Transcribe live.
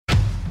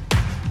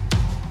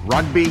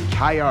Rugby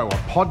KO, a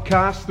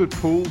podcast that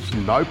pulls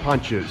no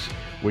punches.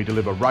 We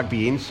deliver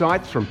rugby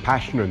insights from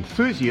passionate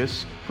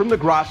enthusiasts from the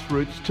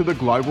grassroots to the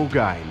global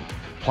game.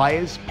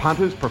 Players,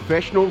 punters,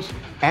 professionals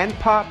and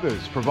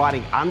partners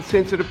providing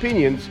uncensored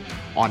opinions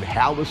on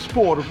how the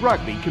sport of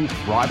rugby can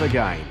thrive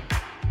again.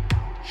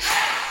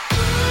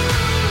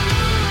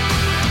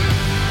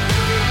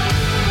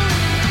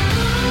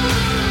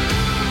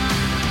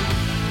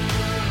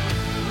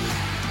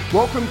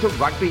 Welcome to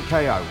Rugby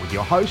KO with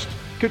your host,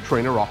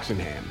 Katrina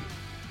Oxenham.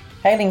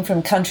 Hailing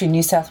from country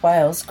New South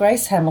Wales,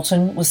 Grace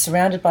Hamilton was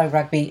surrounded by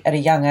rugby at a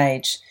young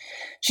age.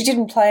 She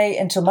didn't play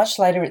until much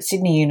later at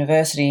Sydney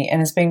University and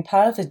has been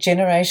part of a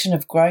generation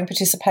of growing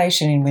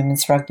participation in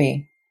women's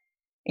rugby.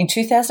 In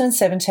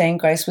 2017,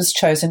 Grace was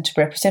chosen to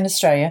represent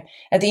Australia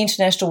at the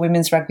International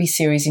Women's Rugby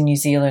Series in New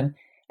Zealand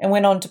and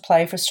went on to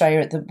play for Australia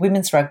at the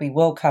Women's Rugby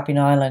World Cup in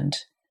Ireland.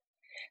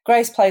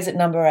 Grace plays at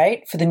number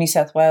 8 for the New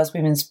South Wales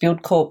Women's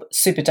Buildcorp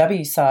Super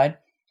W side,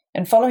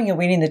 and following a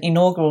win in the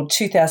inaugural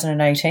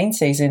 2018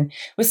 season,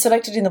 was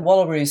selected in the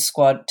Wallaroos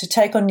squad to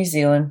take on New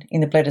Zealand in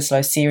the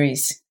Bledisloe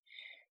Series.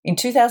 In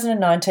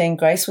 2019,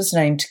 Grace was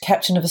named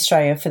Captain of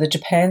Australia for the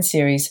Japan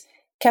Series,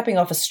 capping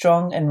off a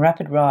strong and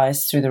rapid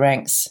rise through the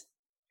ranks.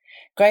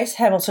 Grace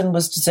Hamilton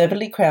was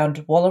deservedly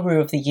crowned Wallaroo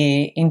of the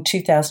Year in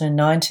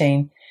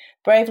 2019,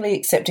 bravely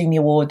accepting the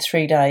award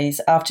 3 days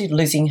after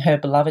losing her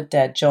beloved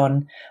dad,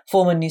 John,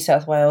 former New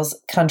South Wales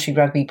country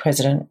rugby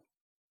president.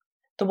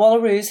 The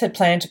Wallaroos had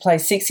planned to play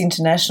 6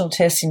 international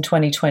tests in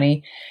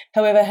 2020,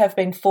 however have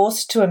been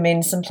forced to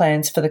amend some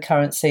plans for the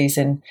current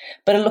season,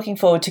 but are looking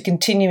forward to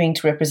continuing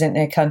to represent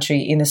their country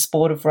in the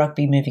sport of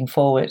rugby moving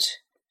forward.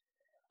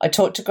 I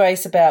talked to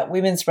Grace about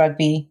women's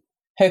rugby,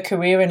 her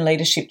career and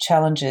leadership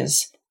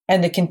challenges,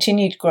 and the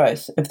continued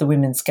growth of the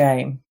women's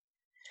game.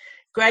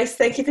 Grace,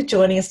 thank you for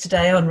joining us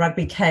today on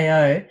Rugby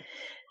KO.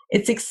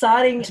 It's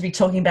exciting to be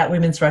talking about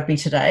women's rugby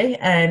today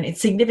and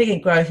its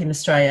significant growth in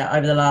Australia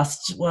over the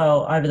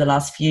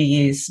last few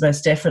years,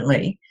 most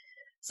definitely.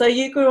 So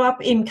you grew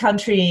up in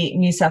country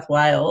New South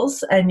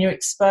Wales and you're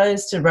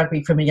exposed to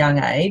rugby from a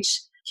young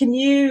age. Can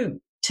you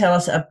tell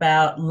us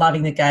about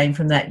loving the game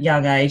from that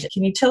young age?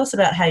 Can you tell us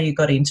about how you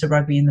got into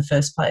rugby in the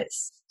first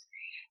place?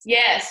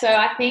 Yeah, so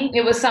I think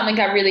it was something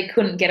I really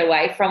couldn't get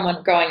away from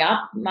when growing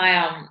up.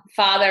 My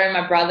father and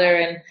my brother,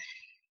 and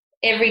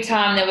every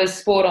time there was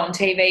sport on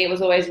TV, it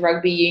was always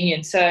rugby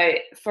union. So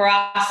for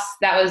us,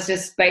 that was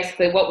just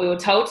basically what we were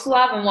told to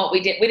love and what we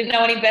did. We didn't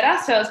know any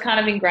better, so it was kind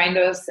of ingrained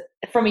to us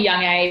from a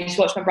young age.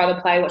 Watch my brother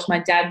play, watch my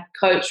dad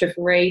coach,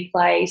 referee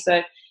play.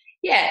 So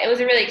yeah, it was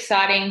a really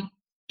exciting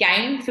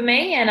game for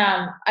me, and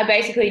I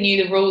basically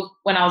knew the rules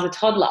when I was a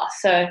toddler.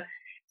 So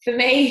for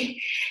me,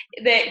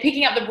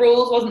 picking up the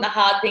rules wasn't the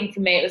hard thing for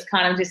me. It was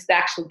kind of just the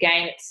actual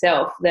game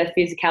itself, the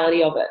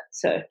physicality of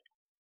it.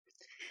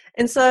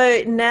 And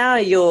so now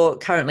you're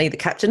currently the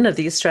captain of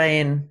the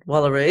Australian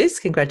Wallaroos.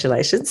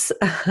 Congratulations.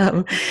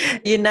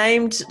 You're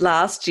named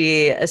last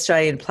year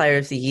Australian Player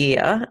of the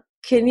Year.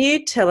 Can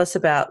you tell us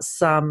about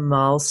some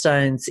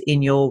milestones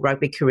in your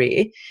rugby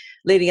career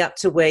leading up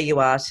to where you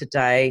are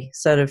today,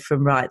 sort of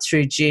from right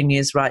through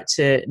juniors right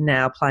to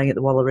now playing at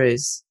the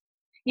Wallaroos?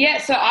 Yeah,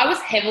 so I was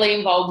heavily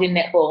involved in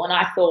netball, and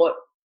I thought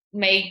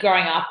me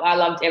growing up, I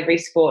loved every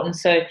sport. And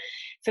so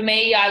for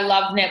me, I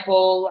loved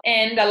netball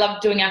and I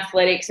loved doing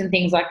athletics and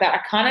things like that.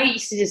 I kind of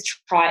used to just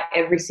try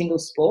every single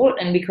sport,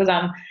 and because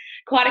I'm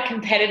quite a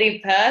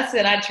competitive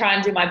person, I try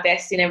and do my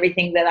best in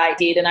everything that I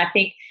did. And I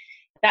think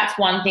that's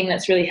one thing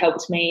that's really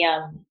helped me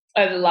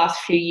over the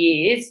last few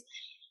years.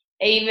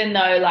 Even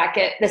though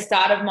at the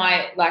start of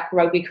my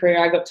rugby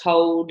career, I got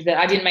told that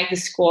I didn't make the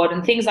squad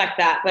and things like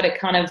that, but it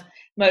kind of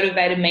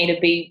motivated me to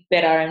be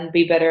better and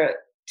be better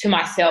to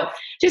myself,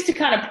 just to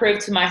kind of prove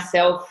to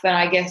myself and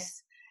I guess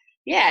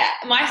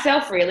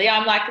myself really.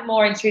 I'm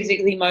more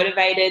intrinsically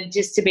motivated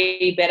just to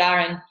be better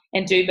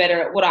and do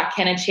better at what I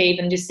can achieve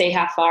and just see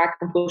how far I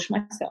can push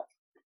myself.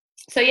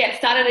 So it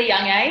started at a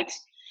young age.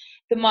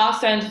 The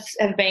milestones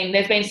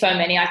there's been so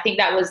many. I think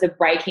that was the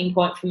breaking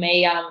point for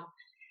me,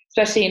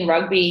 especially in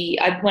rugby.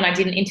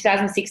 In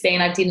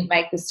 2016, I didn't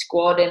make the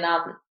squad and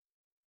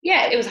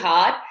it was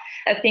hard.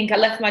 I think I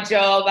left my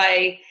job,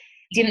 I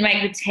didn't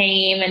make the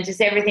team and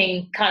just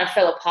everything kind of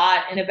fell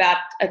apart in about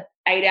an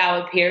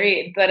 8-hour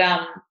period. But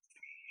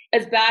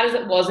as bad as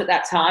it was at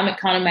that time, it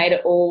kind of made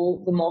it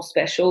all the more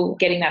special,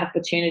 getting that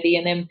opportunity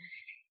and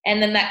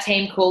then that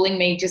team calling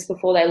me just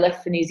before they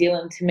left for New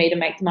Zealand to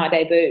make my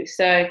debut.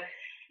 So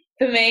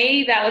for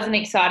me, that was an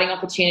exciting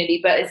opportunity,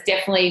 but it's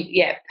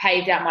definitely,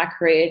 paved out my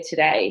career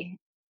today.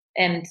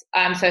 And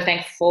I'm so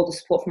thankful for all the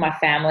support from my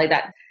family.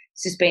 That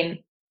it's just been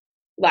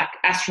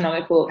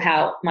astronomical of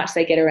how much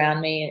they get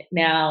around me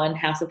now and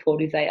how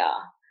supportive they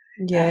are.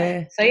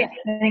 Yeah. It's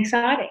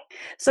exciting.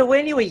 So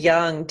when you were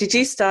young, did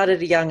you start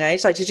at a young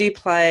age? Did you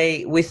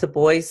play with the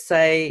boys,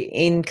 say,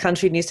 in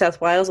country New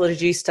South Wales, or did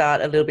you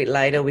start a little bit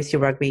later with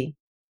your rugby?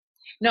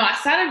 No, I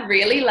started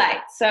really late.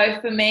 So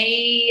for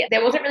me,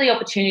 there wasn't really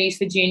opportunities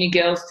for junior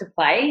girls to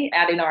play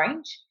out in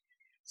Orange.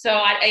 So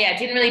I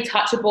didn't really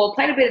touch a ball,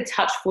 played a bit of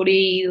touch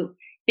footy,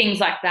 things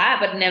like that,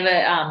 but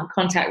never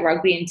contact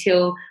rugby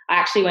until I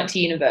actually went to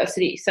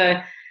university. So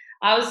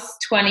I was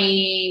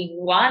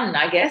 21,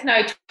 I guess.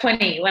 No,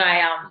 20 when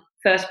I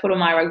first put on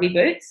my rugby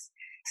boots.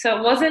 So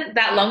it wasn't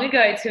that long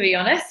ago, to be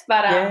honest,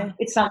 but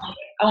it's something,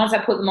 once I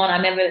put them on,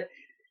 I never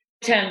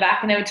turned back.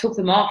 I never took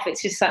them off.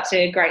 It's just such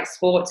a great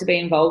sport to be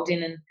involved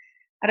in, and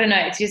I don't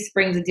know, it just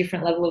brings a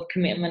different level of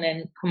commitment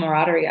and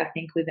camaraderie, I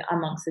think,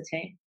 amongst the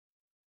team.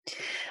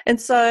 And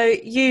so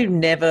you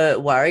never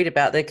worried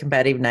about the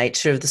combative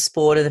nature of the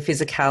sport and the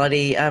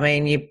physicality. I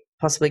mean, you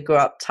possibly grew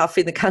up tough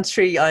in the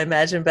country, I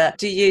imagine, but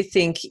do you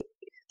think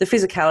the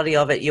physicality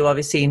of it you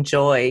obviously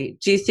enjoy?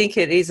 Do you think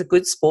it is a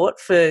good sport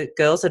for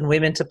girls and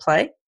women to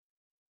play?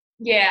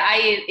 Yeah,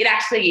 it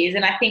actually is,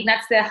 and I think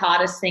that's the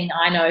hardest thing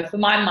I know. For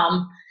my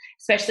mum,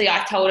 especially,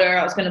 I told her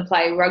I was going to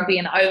play rugby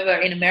and over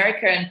in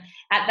America, and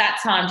at that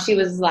time she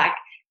was like,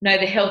 no,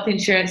 the health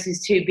insurance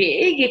is too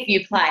big if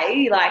you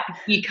play, like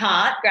you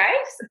can't,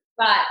 Grace.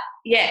 But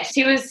yeah,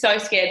 she was so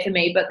scared for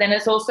me. But then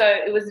it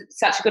was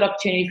such a good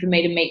opportunity for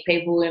me to meet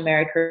people in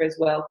America as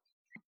well.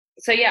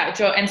 So yeah,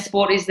 and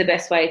sport is the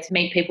best way to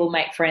meet people,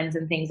 make friends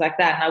and things like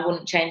that. And I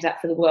wouldn't change that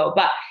for the world.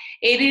 But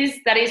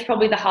that is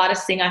probably the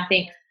hardest thing, I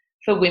think,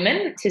 for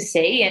women to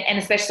see, and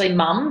especially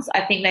mums.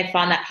 I think they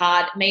find that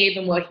hard. Me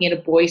even working at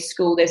a boys'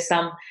 school, there's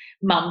some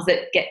mums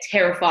that get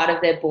terrified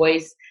of their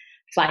boys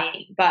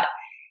playing. But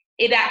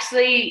it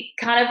actually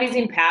kind of is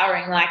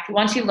empowering, like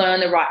once you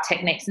learn the right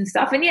techniques and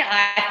stuff. And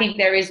yeah, I think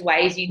there is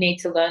ways you need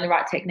to learn the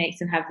right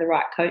techniques and have the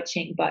right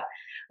coaching. But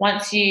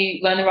once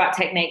you learn the right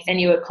techniques and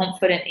you are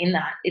confident in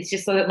that, it's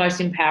just the most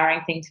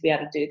empowering thing to be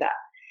able to do that.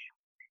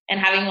 And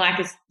having like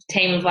a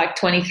team of like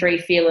 23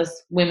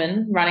 fearless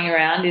women running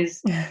around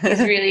is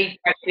really a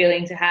great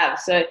feeling to have.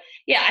 So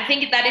yeah, I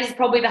think that is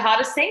probably the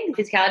hardest thing,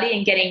 the physicality,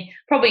 and getting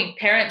probably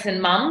parents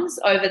and mums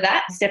over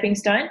that stepping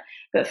stone.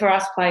 But for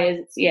us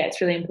players,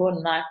 it's really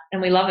important,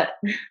 and we love it.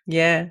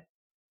 Yeah.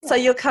 So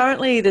you're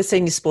currently the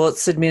Senior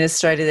Sports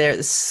Administrator there at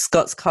the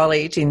Scots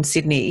College in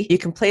Sydney. You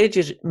completed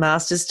your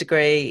master's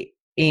degree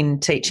in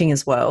teaching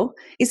as well.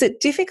 Is it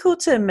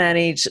difficult to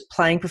manage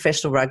playing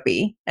professional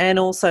rugby and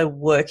also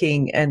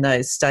working in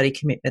those study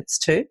commitments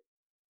too?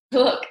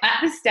 Look,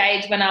 at the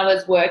stage when I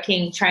was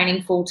working,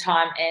 training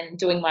full-time and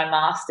doing my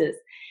master's,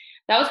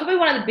 that was probably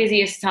one of the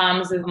busiest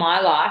times of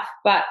my life.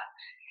 But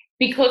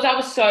because I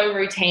was so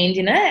routined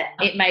in it,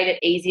 it made it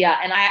easier.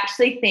 And I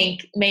actually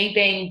think me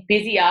being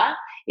busier,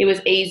 it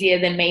was easier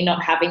than me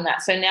not having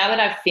that. So now that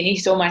I've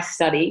finished all my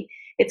study,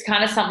 it's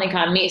kind of something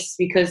I miss,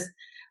 because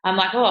I'm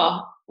like,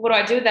 oh, what do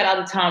I do with that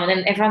other time? And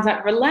then everyone's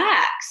like,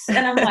 relax.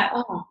 And I'm like,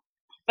 oh.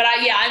 But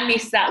I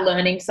miss that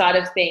learning side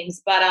of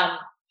things. But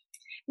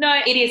no,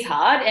 it is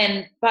hard.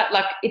 But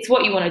like, it's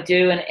what you want to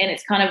do. And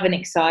it's kind of an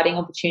exciting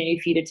opportunity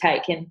for you to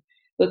take. And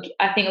look,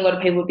 I think a lot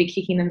of people would be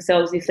kicking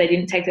themselves if they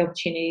didn't take the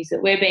opportunities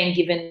that we're being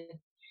given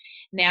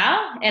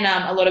now, and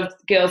a lot of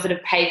girls that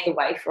have paved the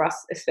way for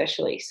us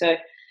especially. So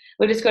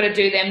we've just got to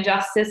do them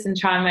justice and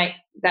try and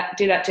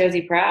do that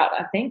jersey proud,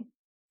 I think.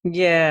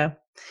 Yeah.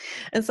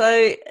 And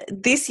so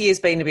this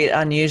year's been a bit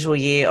unusual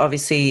year,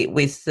 obviously,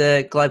 with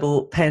the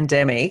global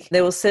pandemic.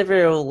 There were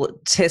several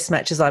test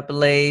matches, I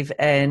believe,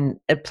 and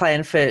a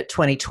plan for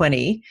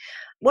 2020.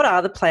 What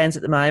are the plans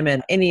at the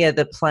moment? Any of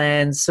the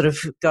plans sort of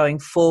going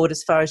forward,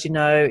 as far as you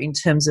know, in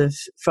terms of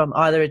from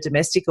either a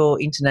domestic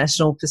or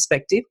international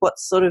perspective? What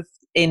sort of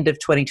end of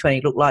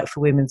 2020 look like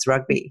for women's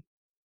rugby?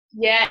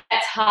 Yeah,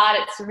 it's hard.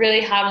 It's a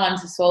really hard one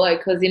to swallow,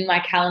 because in my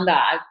calendar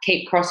I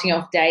keep crossing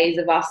off days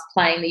of us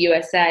playing the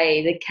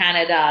USA, the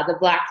Canada, the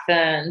Black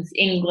Ferns,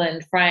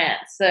 England,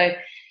 France. So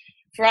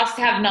for us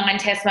to have 9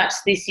 test matches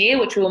this year,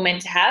 which we were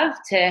meant to have,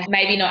 to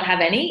maybe not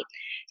have any,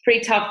 it's pretty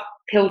tough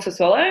pill to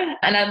swallow,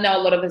 and I know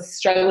a lot of us are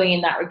struggling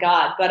in that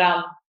regard. But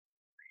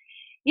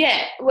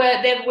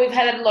we've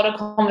had a lot of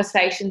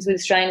conversations with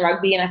Australian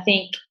rugby, and I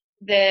think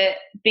the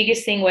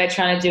biggest thing we're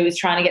trying to do is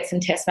trying to get some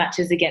test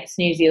matches against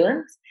New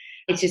Zealand.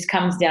 It just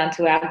comes down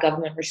to our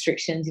government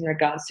restrictions in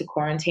regards to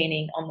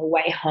quarantining on the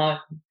way home,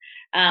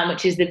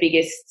 which is the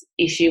biggest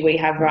issue we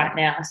have right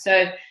now.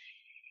 So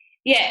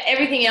yeah,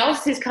 everything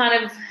else is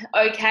kind of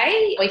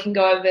okay. We can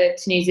go over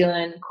to New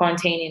Zealand,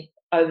 quarantine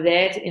over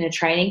there in a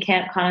training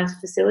camp kind of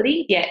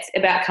facility. Yeah, it's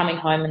about coming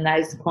home and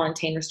those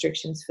quarantine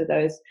restrictions for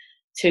those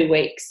 2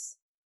 weeks.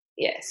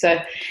 Yeah,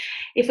 so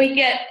if we can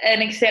get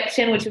an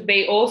exception, which would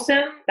be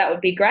awesome, that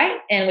would be great,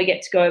 and we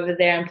get to go over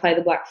there and play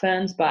the Black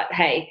Ferns. But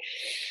hey,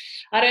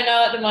 I don't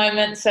know at the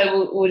moment,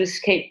 so we'll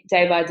just keep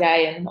day by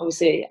day, and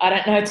obviously I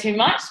don't know too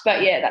much,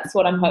 but yeah, that's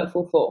what I'm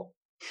hopeful for.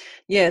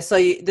 Yeah, so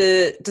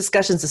the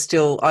discussions are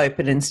still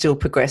open and still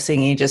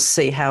progressing. You just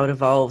see how it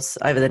evolves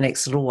over the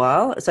next little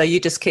while. So you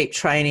just keep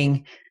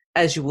training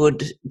as you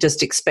would,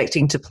 just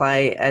expecting to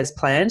play as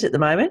planned at the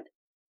moment?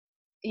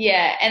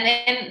 Yeah, and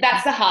then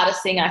that's the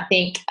hardest thing, I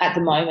think, at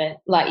the moment.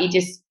 Like,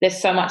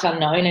 there's so much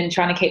unknown, and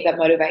trying to keep that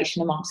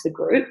motivation amongst the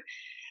group.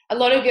 A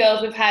lot of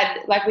girls we had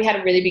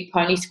a really big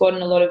pony squad,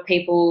 and a lot of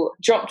people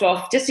dropped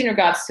off just in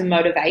regards to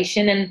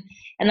motivation, and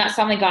that's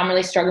something I'm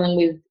really struggling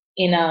with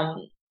in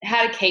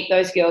how to keep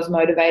those girls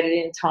motivated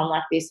in a time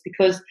like this,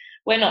 because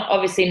we're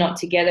not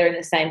together in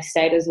the same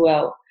state as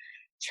well.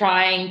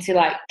 Trying to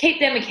like keep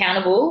them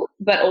accountable,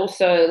 but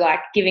also like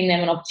giving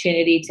them an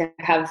opportunity to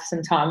have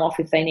some time off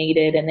if they need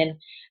it, and then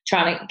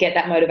trying to get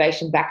that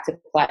motivation back to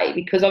play,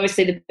 because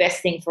obviously the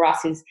best thing for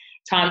us is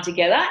time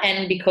together.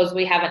 And because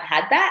we haven't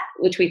had that,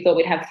 which we thought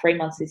we'd have 3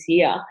 months this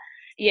year,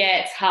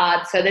 it's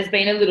hard. So there's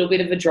been a little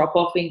bit of a drop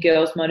off in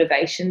girls'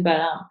 motivation,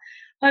 but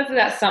hopefully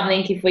that's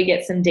something, if we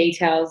get some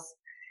details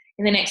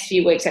in the next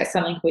few weeks, that's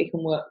something we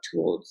can work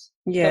towards.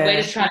 Yeah. But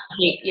we're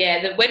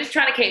just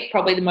trying to keep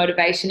probably the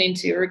motivation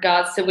into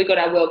regards to, we've got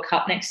our World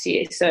Cup next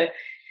year. So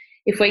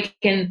if we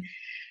can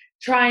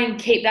try and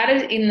keep that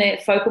in the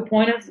focal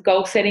point of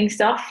goal setting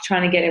stuff,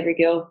 trying to get every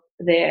girl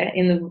there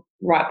in the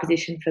right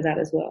position for that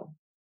as well.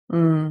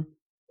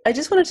 I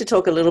just wanted to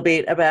talk a little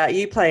bit about,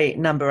 you play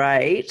number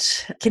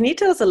 8. Can you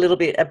tell us a little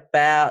bit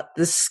about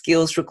the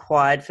skills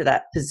required for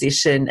that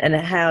position and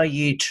how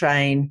you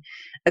train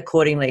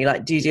accordingly?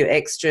 Like, do you do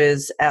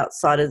extras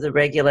outside of the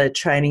regular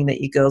training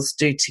that you girls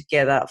do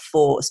together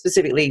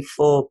specifically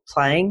for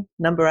playing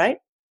number 8?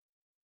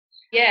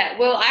 Yeah,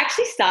 well, I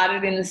actually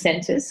started in the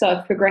centres, so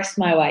I've progressed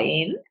my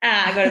way in.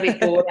 I got a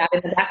bit bored out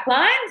in the back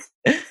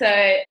lines. So,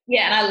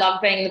 yeah, and I love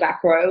being in the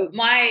back row.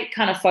 My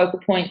kind of focal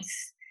points,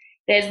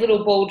 there's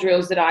little ball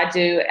drills that I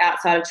do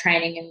outside of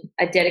training, and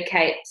I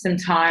dedicate some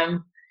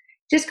time,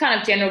 just kind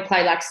of general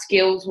play, like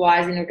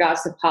skills-wise in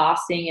regards to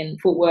passing and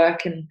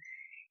footwork and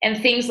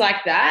things like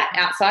that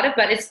outside of,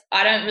 but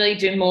I don't really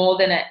do more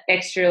than an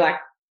extra like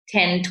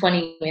 10,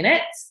 20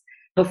 minutes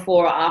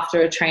before or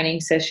after a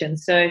training session.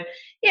 So,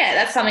 yeah,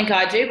 that's something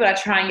I do, but I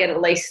try and get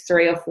at least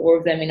 3 or 4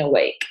 of them in a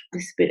week,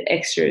 just a bit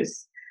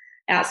extras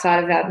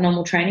outside of our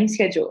normal training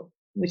schedule,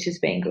 which has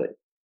been good.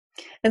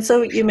 And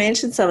so you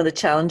mentioned some of the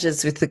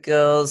challenges with the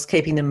girls,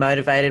 keeping them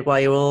motivated while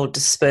you're all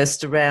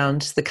dispersed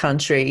around the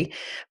country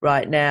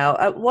right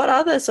now. What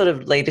other sort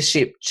of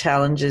leadership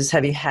challenges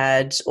have you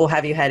had, or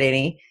have you had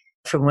any,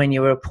 from when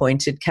you were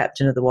appointed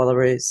captain of the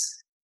Wallaroos?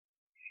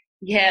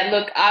 Yeah,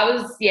 look, I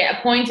was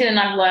appointed, and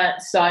I've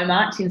learnt so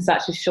much in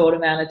such a short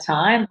amount of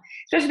time,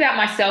 especially about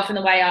myself and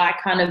the way I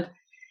kind of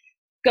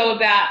go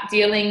about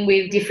dealing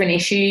with different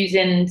issues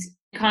and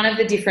kind of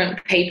the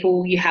different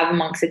people you have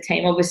amongst a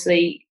team.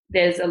 Obviously,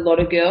 there's a lot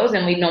of girls,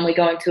 and we normally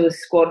go into a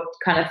squad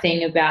kind of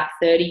thing about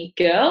 30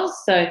 girls.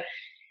 So,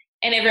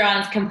 and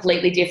everyone's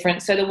completely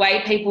different. So the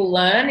way people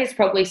learn is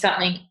probably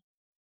something,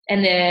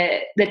 and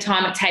the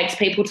time it takes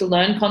people to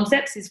learn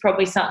concepts is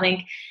probably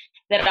something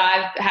that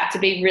I've had to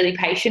be really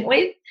patient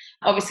with.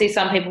 Obviously,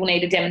 some people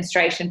need a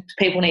demonstration.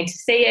 People need to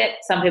see it.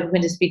 Some people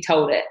can just be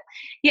told it.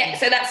 Yeah,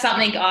 so that's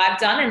something I've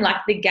done in like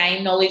the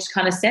game knowledge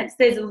kind of sense.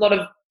 There's a lot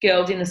of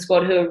girls in the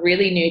squad who are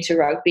really new to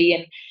rugby,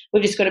 and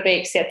we've just got to be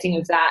accepting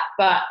of that.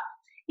 But,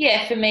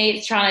 yeah, for me,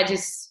 it's trying to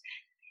just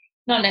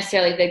not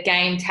necessarily the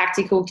game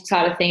tactical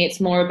side of thing. It's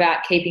more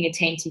about keeping a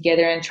team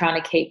together and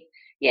trying to keep,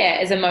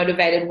 as a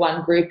motivated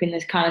one group in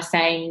this kind of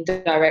same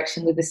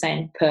direction with the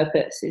same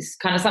purpose is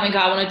kind of something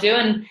I want to do.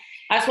 And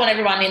I just want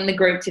everyone in the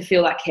group to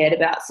feel like cared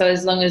about. So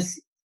as long as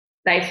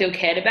they feel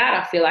cared about,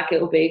 I feel like it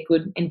will be a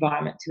good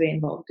environment to be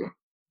involved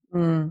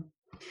in.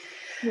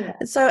 Yeah.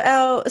 So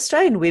our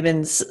Australian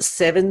women's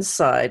sevens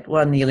side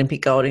won the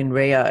Olympic gold in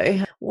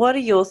Rio. What are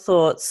your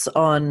thoughts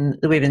on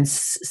the women's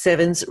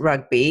sevens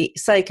rugby,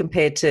 say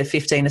compared to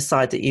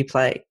 15-a-side that you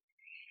play?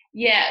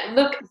 Yeah,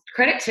 look,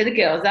 credit to the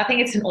girls. I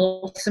think it's an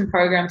awesome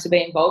program to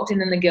be involved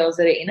in, and the girls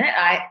that are in it,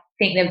 I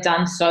think they've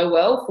done so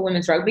well for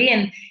women's rugby,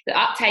 and the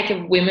uptake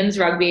of women's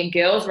rugby and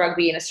girls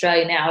rugby in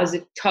Australia now is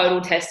a total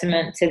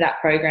testament to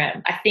that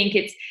program. I think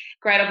it's a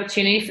great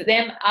opportunity for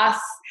them.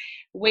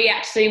 We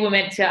actually were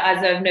meant to,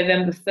 as of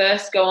November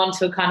 1st, go on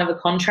to a kind of a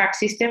contract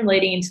system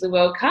leading into the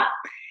World Cup,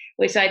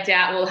 which I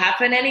doubt will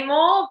happen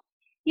anymore.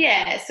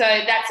 Yeah, so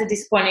that's a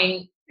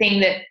disappointing thing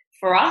that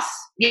for us,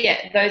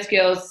 those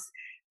girls,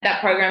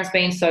 that program's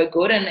been so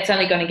good, and it's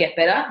only going to get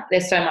better.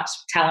 There's so much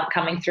talent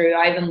coming through.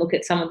 I even look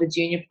at some of the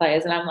junior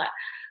players and I'm like,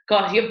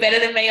 gosh, you're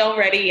better than me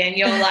already, and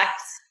you're like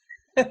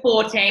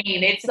 14.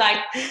 It's like,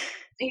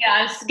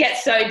 I just get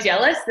so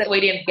jealous that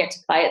we didn't get to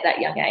play at that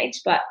young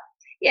age. But,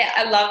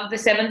 I love the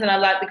sevens, and I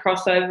like the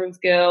crossover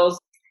of girls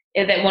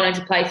that wanted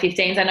to play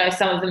 15s. I know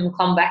some of them will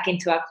come back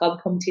into our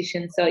club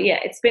competition. So,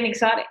 it's been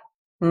exciting.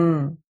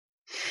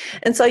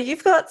 And so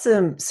you've got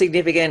some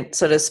significant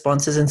sort of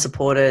sponsors and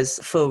supporters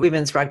for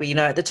women's rugby,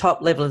 at the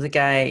top level of the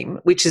game,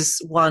 which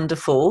is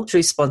wonderful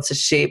through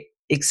sponsorship,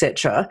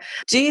 etc.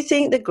 Do you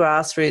think the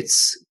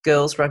grassroots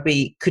girls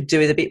rugby could do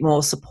with a bit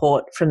more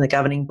support from the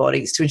governing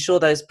bodies to ensure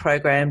those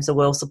programs are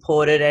well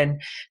supported, and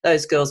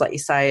those girls, like you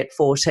say, at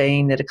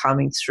 14 that are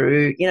coming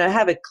through,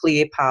 have a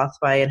clear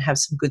pathway and have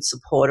some good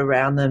support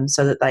around them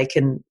so that they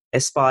can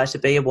aspire to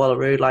be a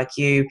Wallaroo like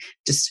you,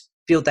 just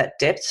build that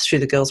depth through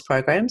the girls'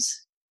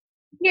 programs?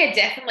 Yeah,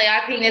 definitely.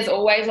 I think there's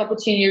always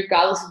opportunity,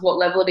 regardless of what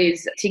level it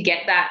is, to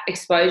get that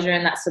exposure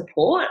and that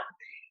support,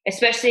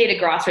 especially at a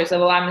grassroots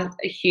level. I'm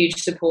a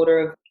huge supporter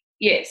of,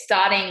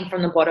 starting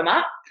from the bottom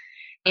up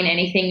in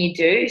anything you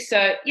do.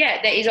 So,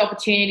 there is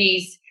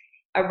opportunities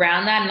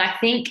around that. And I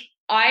think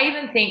I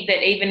even think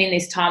that even in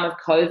this time of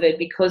COVID,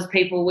 because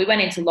we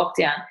went into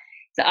lockdown,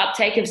 the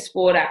uptake of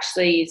sport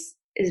actually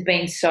has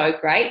been so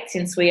great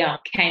since we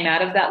came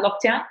out of that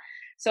lockdown.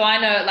 So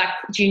I know like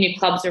junior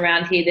clubs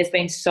around here, there's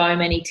been so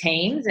many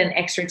teams and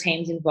extra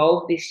teams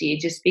involved this year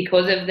just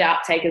because of the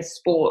uptake of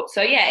sport.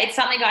 So yeah, it's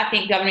something I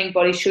think governing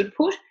bodies should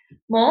push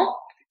more.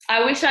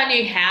 I wish I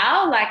knew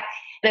how, like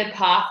the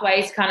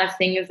pathways kind of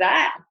thing of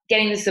that,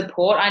 getting the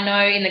support. I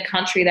know in the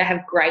country they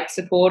have great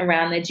support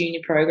around their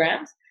junior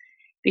programs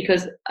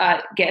because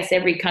I guess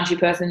every country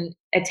person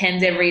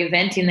attends every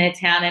event in their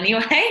town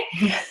anyway.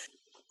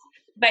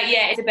 But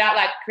yeah, it's about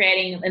like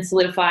creating and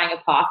solidifying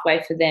a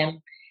pathway for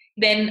them.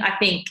 Then I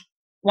think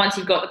once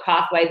you've got the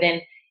pathway,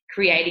 then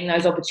creating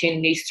those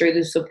opportunities through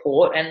the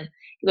support. And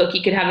look,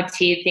 you could have a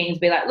tiered things,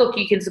 be like, look,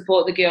 you can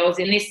support the girls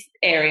in this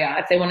area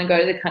if they want to go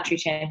to the country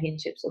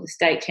championships or the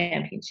state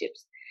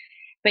championships.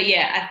 But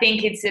yeah, I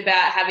think it's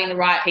about having the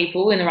right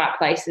people in the right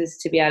places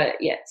to be able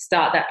to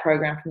start that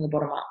program from the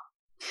bottom up.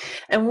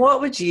 And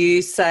what would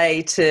you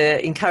say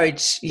to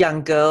encourage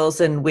young girls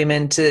and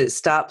women to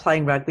start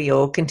playing rugby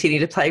or continue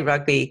to play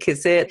rugby?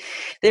 Because there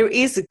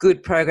is a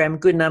good program, a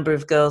good number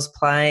of girls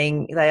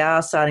playing. They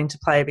are starting to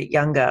play a bit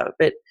younger.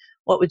 But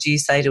what would you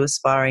say to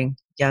aspiring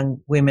young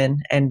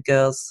women and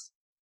girls?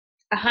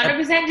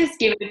 100% just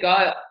give it a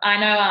go. I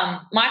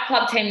know my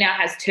club team now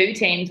has 2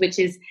 teams, which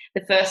is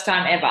the first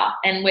time ever.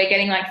 And we're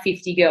getting like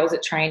 50 girls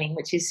at training,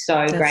 which is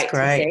so great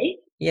to see.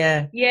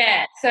 Yeah.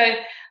 Yeah. So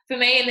for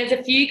me, and there's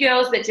a few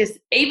girls that just,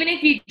 even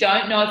if you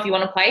don't know if you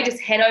want to play, just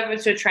head over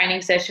to a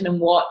training session and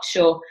watch.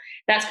 Or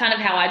that's kind of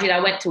how I did. I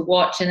went to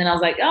watch and then I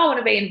was like, oh, I want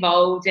to be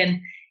involved. And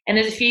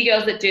there's a few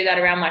girls that do that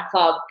around my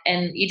club,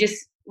 and you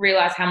just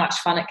realise how much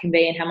fun it can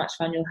be and how much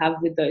fun you'll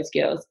have with those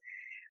girls.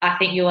 I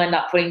think you'll end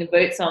up putting the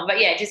boots on. But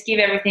yeah, just give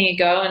everything a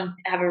go and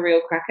have a real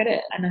crack at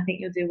it. And I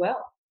think you'll do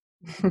well.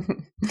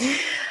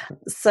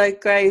 So,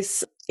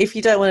 Grace, if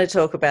you don't want to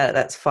talk about it,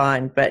 that's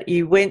fine. But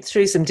you went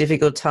through some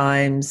difficult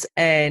times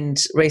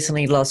and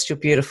recently lost your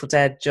beautiful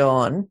dad,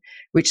 John,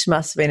 which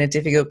must have been a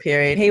difficult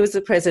period. He was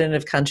the president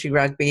of country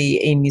rugby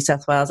in New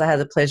South Wales. I had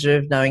the pleasure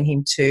of knowing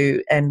him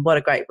too, and what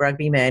a great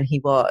rugby man he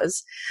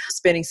was,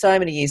 spending so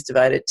many years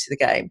devoted to the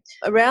game.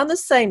 Around the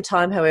same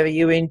time, however,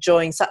 you were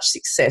enjoying such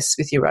success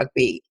with your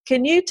rugby.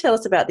 Can you tell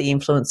us about the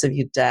influence of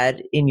your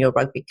dad in your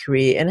rugby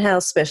career and how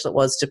special it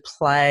was to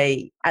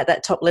play at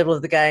that top level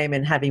of the game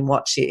and have him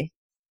watch you?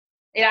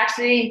 It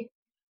actually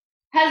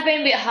has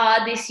been a bit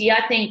hard this year.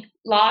 I think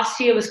last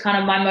year was kind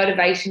of my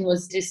motivation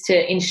was just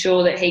to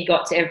ensure that he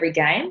got to every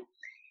game.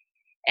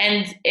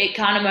 And it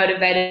kind of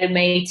motivated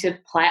me to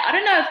play. I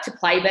don't know if to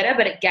play better,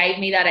 but it gave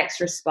me that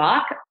extra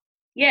spark.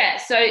 Yeah,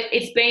 so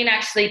it's been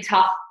actually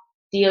tough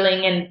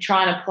dealing and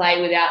trying to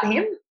play without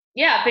him.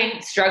 Yeah, I've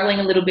been struggling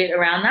a little bit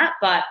around that.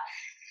 But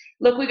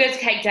look, we go to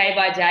cake day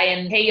by day,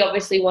 and he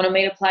obviously wanted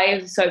me to play.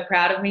 He was so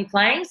proud of me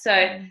playing. So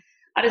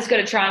I just got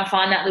to try and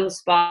find that little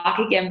spark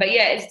again. But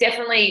yeah, it's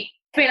definitely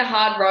been a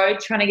hard road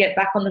trying to get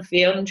back on the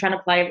field and trying to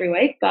play every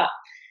week, but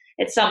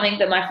it's something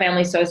that my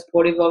family's so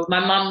supportive of.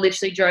 My mum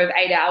literally drove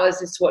 8 hours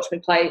just to watch me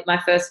play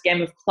my first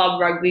game of club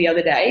rugby the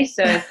other day.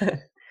 So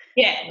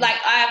yeah, like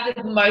I have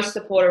the most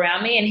support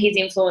around me, and his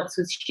influence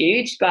was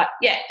huge. But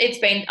yeah, it's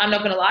been, I'm not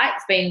going to lie,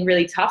 it's been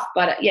really tough,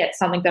 but yeah, it's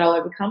something that I'll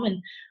overcome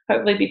and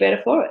hopefully be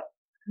better for it.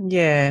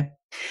 Yeah.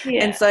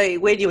 Yeah. And so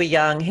when you were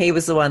young, he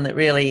was the one that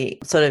really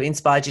sort of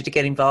inspired you to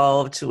get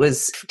involved.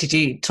 Did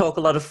you talk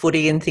a lot of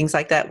footy and things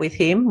like that with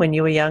him when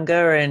you were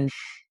younger? And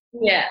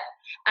yeah,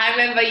 I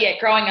remember,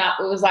 growing up,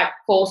 it was like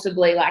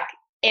forcibly like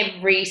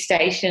every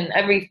station,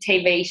 every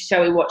TV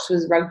show we watched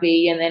was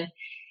rugby. And then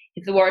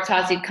if the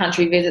Waratahs did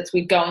country visits,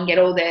 we'd go and get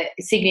all their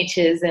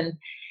signatures and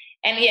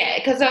yeah,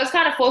 because it was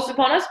kind of forced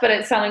upon us, but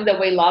it's something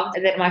that we loved,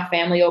 that my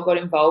family all got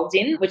involved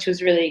in, which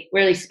was really,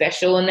 really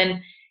special. And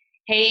then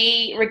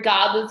he,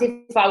 regardless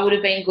if I would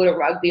have been good at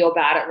rugby or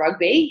bad at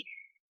rugby,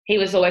 he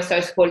was always so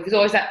supportive. He was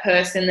always that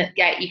person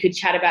that you could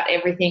chat about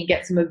everything,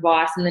 get some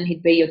advice, and then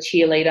he'd be your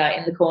cheerleader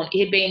in the corner.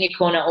 He'd be in your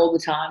corner all the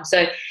time.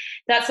 So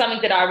that's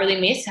something that I really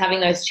miss,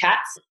 having those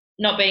chats.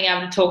 Not being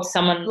able to talk to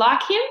someone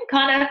like him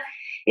kind of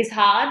is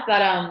hard.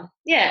 But,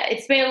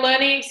 it's been a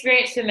learning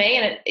experience for me.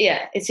 And,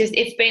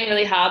 it's been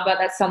really hard, but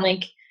that's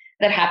something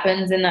that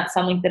happens, and that's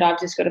something that I've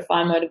just got to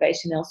find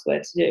motivation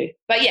elsewhere to do.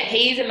 But yeah,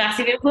 he is a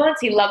massive influence.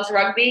 He loves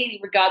rugby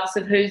regardless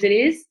of whose it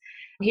is.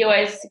 He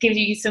always gives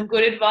you some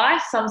good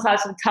advice,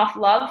 sometimes some tough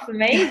love for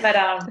me, but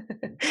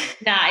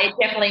it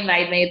definitely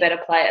made me a better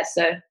player.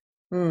 So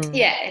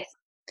yeah.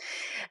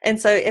 And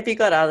so have you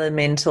got other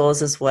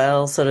mentors as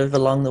well sort of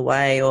along the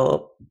way,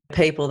 or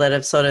people that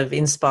have sort of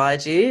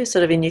inspired you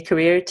sort of in your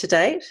career to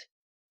date?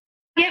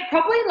 Yeah,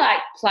 probably like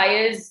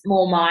players,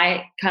 more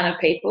my kind of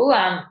people,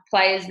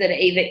 players that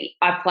either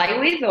I play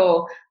with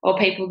or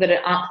people that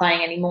aren't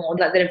playing anymore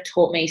that have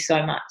taught me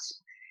so much.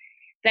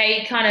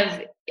 They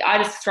I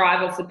just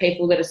thrive off the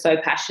people that are so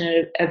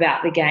passionate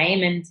about the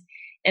game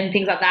and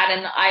things like that.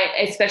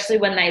 And especially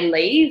when they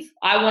leave,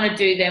 I want to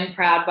do them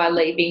proud by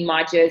leaving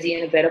my jersey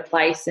in a better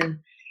place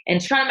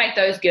and trying to make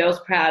those girls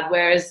proud.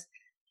 Whereas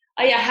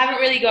I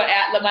haven't really got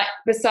out. Like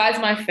besides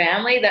my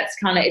family, it's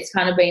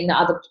kind of been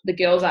the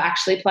girls I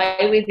actually play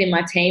with in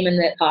my team, and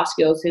the past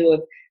girls who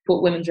have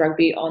put women's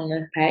rugby on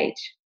the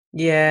page.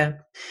 Yeah.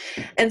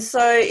 And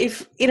so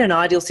if in an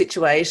ideal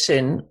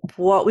situation,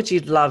 what would you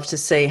love to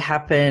see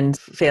happen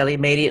fairly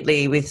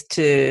immediately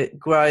to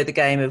grow the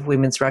game of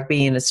women's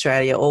rugby in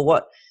Australia? Or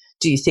what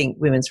do you think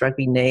women's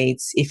rugby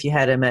needs? If you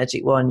had a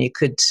magic wand, you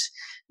could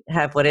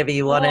have whatever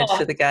you wanted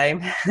for the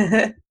game.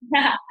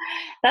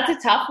 That's a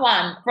tough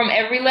one. From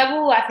every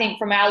level, I think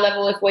from our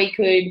level, if we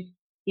could,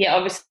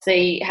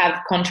 obviously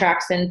have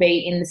contracts and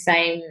be in the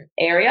same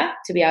area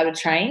to be able to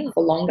train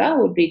for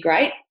longer would be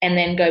great. And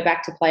then go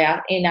back to play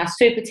in our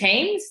super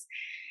teams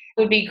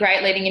would be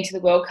great leading into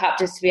the World Cup,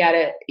 just to be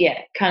able to,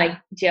 kind of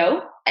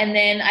gel. And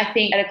then I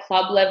think at a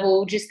club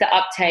level, just the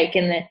uptake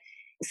and the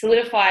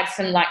solidified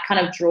some like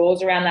kind of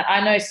draws around that.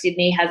 I know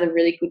Sydney has a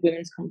really good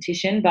women's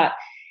competition, but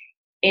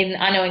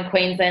I know in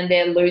Queensland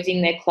they're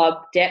losing their club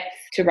depth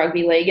to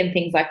rugby league and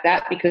things like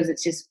that, because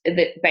it's just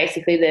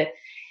basically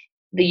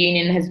the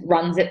union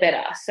runs it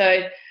better.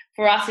 So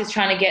for us is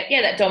trying to get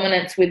that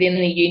dominance within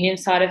the union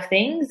side of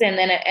things, and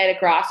then at a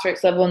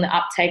grassroots level and the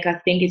uptake, I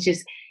think it's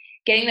just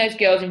getting those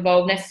girls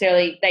involved.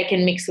 Necessarily they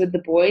can mix with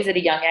the boys at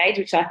a young age,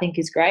 which I think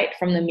is great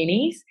from the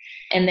minis,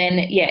 and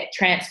then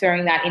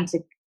transferring that into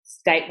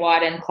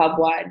statewide and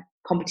club-wide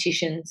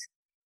competitions.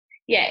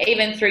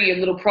 Even through your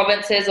little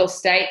provinces or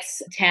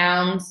states,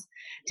 towns,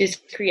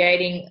 just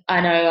creating,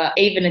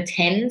 even a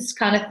tens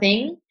kind of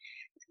theme,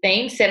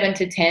 7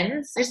 to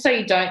 10s, just so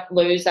you don't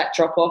lose that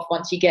drop-off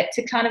once you get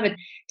to kind of a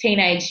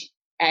teenage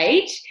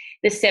age.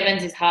 The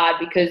 7s is hard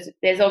because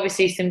there's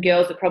obviously some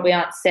girls that probably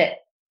aren't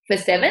set for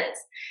 7s.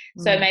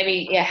 So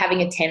maybe,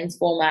 having a 10s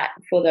format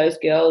for those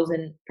girls,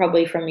 and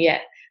probably from a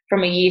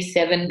year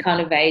 7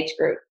 kind of age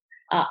group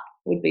up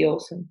would be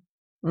awesome.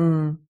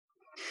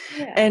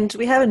 Yeah. And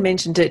we haven't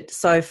mentioned it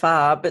so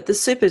far, but the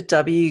Super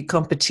W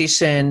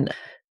competition,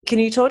 can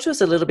you talk to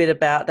us a little bit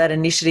about that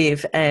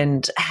initiative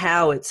and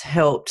how it's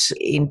helped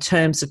in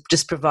terms of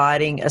just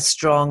providing a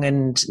strong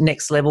and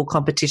next level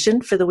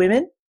competition for the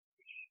women?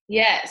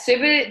 Yeah,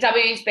 Super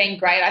W's been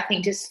great, I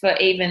think, just for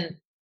even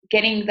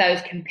getting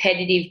those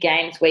competitive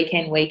games week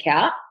in, week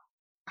out.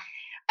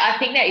 I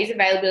think there is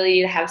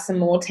availability to have some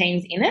more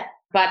teams in it,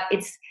 but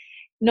it's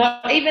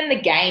not even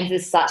the games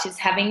as such. It's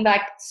having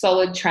like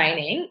solid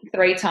training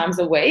 3 times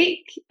a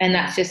week, and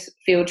that's just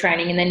field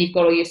training. And then you've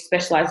got all your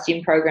specialised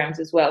gym programs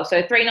as well.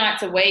 So 3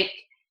 nights a week,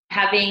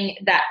 having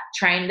that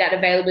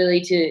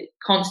availability to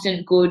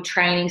constant good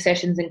training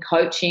sessions and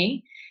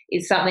coaching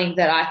is something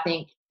that I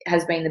think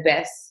has been the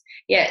best.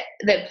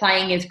 The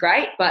playing is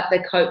great, but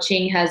the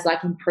coaching has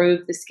like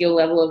improved the skill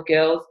level of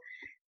girls.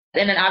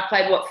 And then I've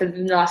played for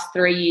the last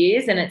 3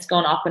 years, and it's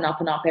gone up and up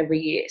and up every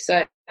year.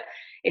 So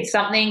it's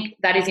something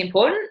that is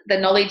important. The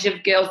knowledge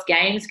of girls'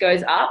 games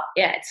goes up.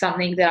 It's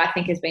something that I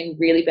think has been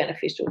really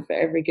beneficial for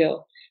every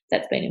girl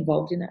that's been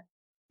involved in it.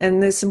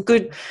 And there's some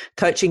good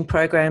coaching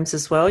programs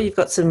as well. You've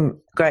got some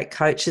great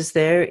coaches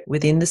there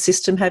within the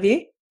system, have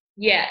you?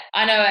 Yeah,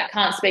 I know I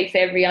can't speak for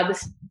every other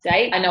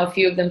state. I know a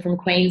few of them from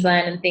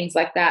Queensland and things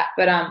like that.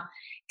 But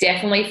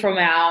definitely from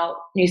our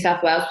New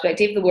South Wales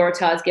perspective, the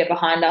Waratahs get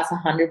behind us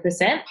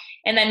 100%.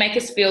 And they make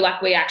us feel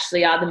like we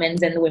actually are the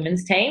men's and the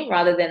women's team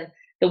rather than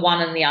the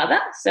one and the other.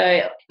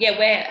 So,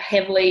 we're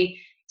heavily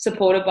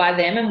supported by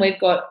them, and we've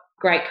got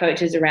great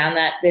coaches around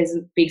that. There's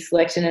a big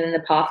selection, and then the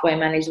pathway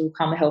managers will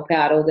come and help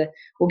out, or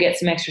we'll get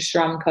some extra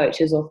scrum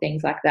coaches or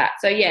things like that.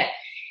 So,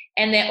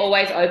 and they're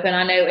always open.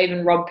 I know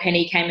even Rob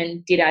Penny came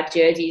and did our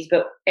jerseys,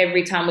 but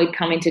every time we'd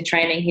come into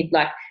training, he'd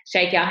like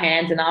shake our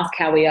hands and ask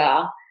how we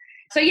are.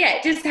 So,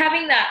 just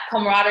having that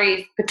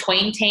camaraderie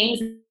between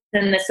teams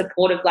and the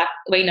support of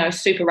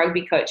super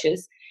rugby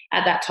coaches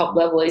at that top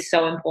level is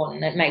so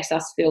important. It makes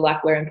us feel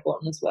like we're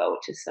important as well,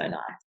 which is so nice.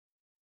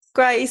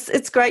 Grace,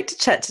 it's great to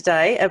chat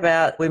today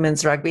about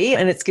women's rugby,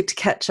 and it's good to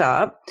catch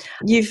up.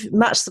 You've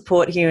much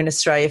support here in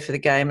Australia for the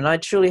game, and I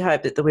truly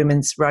hope that the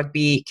women's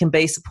rugby can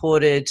be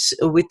supported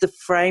with the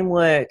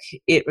framework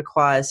it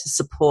requires to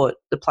support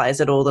the players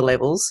at all the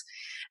levels,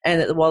 and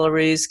that the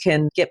Wallaroos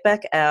can get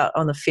back out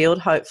on the field,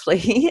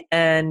 hopefully,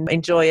 and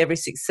enjoy every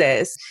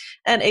success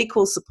and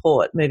equal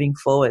support moving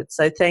forward.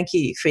 So thank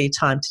you for your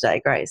time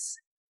today, Grace.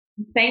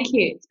 Thank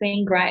you. It's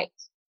been great.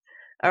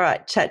 All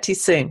right. Chat to you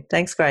soon.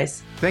 Thanks,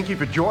 Grace. Thank you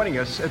for joining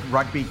us at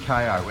Rugby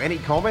KO. Any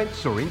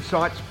comments or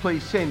insights,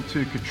 please send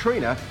to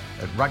Katrina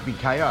at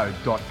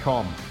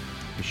rugbyko.com.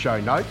 For show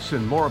notes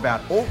and more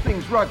about all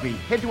things rugby,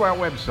 head to our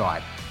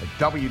website at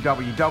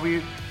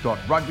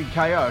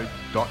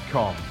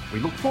www.rugbyko.com. We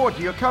look forward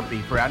to your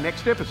company for our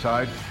next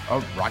episode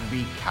of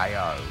Rugby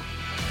KO.